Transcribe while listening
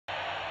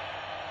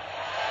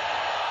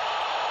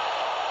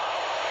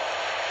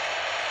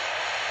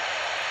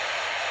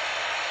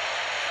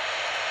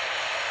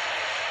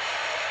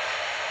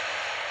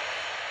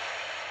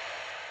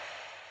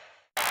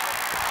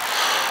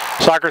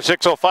Soccer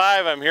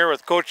 605, I'm here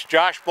with Coach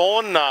Josh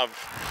Bowlin of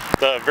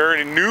the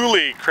very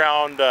newly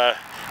crowned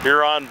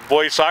Huron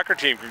boys soccer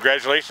team.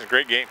 Congratulations,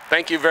 great game.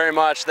 Thank you very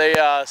much. They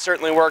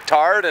certainly worked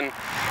hard and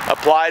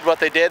applied what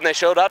they did, and they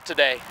showed up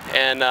today,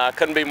 and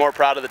couldn't be more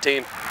proud of the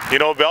team. You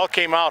know, Bell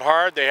came out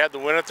hard. They had the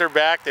win at their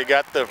back. They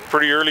got the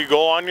pretty early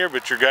goal on you,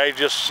 but your guys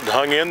just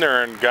hung in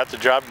there and got the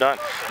job done.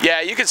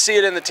 Yeah, you could see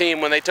it in the team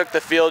when they took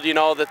the field, you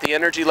know, that the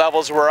energy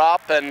levels were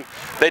up, and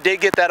they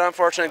did get that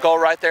unfortunate goal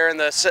right there in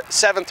the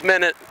 7th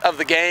minute of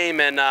the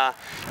game, and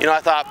you know, I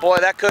thought, boy,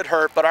 that could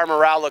hurt, but our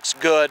morale looks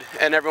good,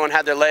 and everyone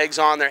had their legs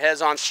on, their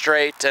heads on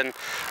straight, and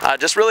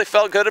just really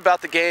felt good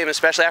about the game,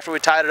 especially after we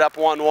tied it up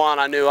 1-1.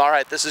 I knew, all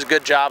right, this is a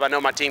good job. I know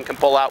my team can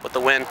pull out with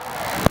the win.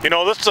 You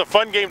know, this is a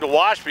fun game to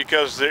watch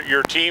because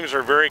your teams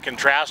are very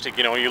contrasting.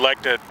 You know, you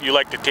like to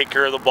take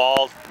care of the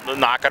ball,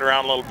 knock it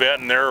around a little bit,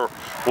 and they're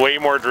way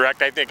more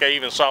direct. I think I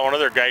even saw one of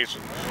their guys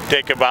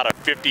take about a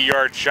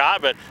 50-yard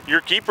shot, but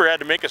your keeper had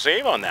to make a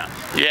save on that.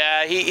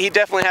 Yeah, he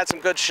definitely had some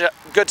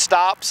good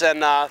stops,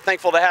 and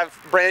thankful to have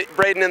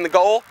Braden in the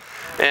goal.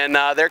 And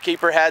their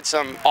keeper had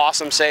some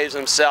awesome saves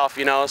himself,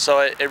 you know, so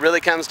it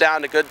really comes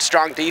down to good,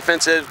 strong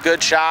defenses,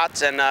 good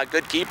shots, and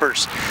good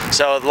keepers.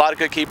 So a lot of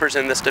good keepers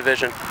in this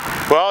division.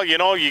 Well, you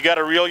know, you got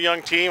a real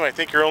young team. I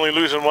think you're only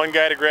losing one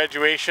guy to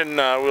graduation.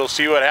 We'll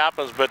see what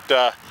happens, but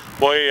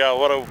boy,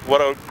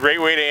 what a great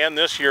way to end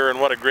this year,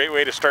 and what a great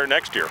way to start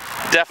next year.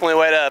 Definitely a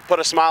way to put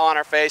a smile on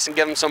our face and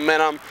give them some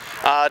momentum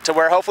to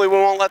where hopefully we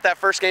won't let that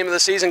first game of the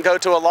season go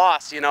to a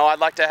loss. You know, I'd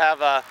like to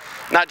have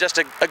not just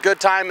a good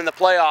time in the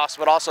playoffs,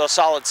 but also a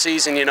solid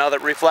season, you know,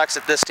 that reflects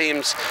that this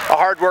team's a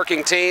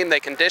hard-working team. They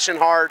condition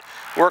hard,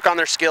 work on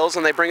their skills,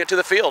 and they bring it to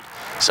the field.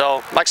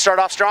 So I'd like to start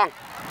off strong.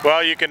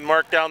 Well, you can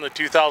mark down the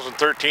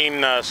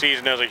 2013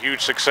 season as a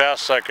huge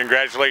success.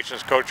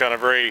 Congratulations, Coach, on a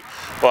very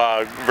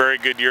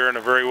good year and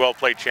a very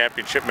well-played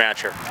championship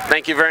match here.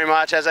 Thank you very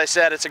much. As I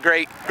said, it's a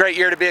great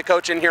year to be a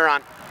coach in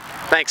Huron.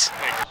 Thanks.